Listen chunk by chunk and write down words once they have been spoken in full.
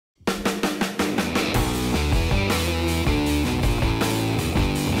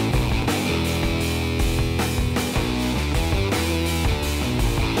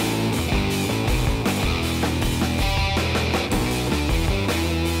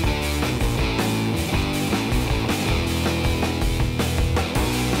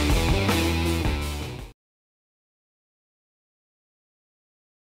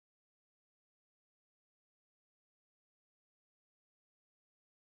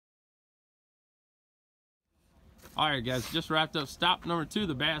All right, guys, just wrapped up stop number 2,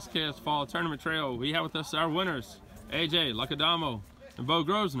 the Bass Cast Fall Tournament Trail. We have with us our winners, AJ, Lucadamo, and Bo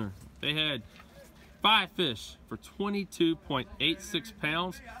Grovenor. They had 5 fish for 22.86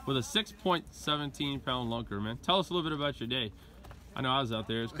 pounds with a 6.17 pound lunker, man. Tell us a little bit about your day. I know I was out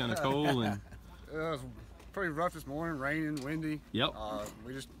there. It's kind of cold. And it was pretty rough this morning, raining, windy. Yep.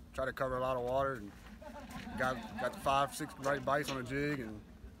 We just tried to cover a lot of water and got the 5, 6 right bites on a jig, and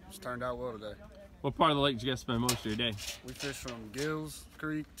just turned out well today. What part of the lake did you guys spend most of your day? We fished from Gills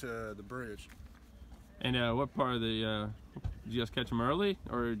Creek to the bridge. And what part of the, did you guys catch them early,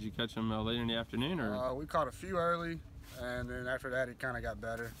 or did you catch them later in the afternoon? Or we caught a few early, and then after that it kind of got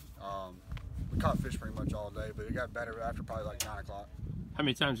better. We caught fish pretty much all day, but it got better after probably like 9 o'clock. How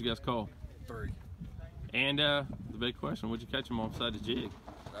many times did you guys call? 3. And the big question, would you catch them offside the jig?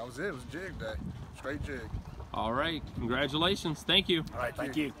 That was it. It was jig day. Straight jig. All right. Congratulations. Thank you. All right.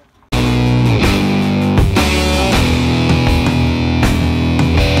 Thank you.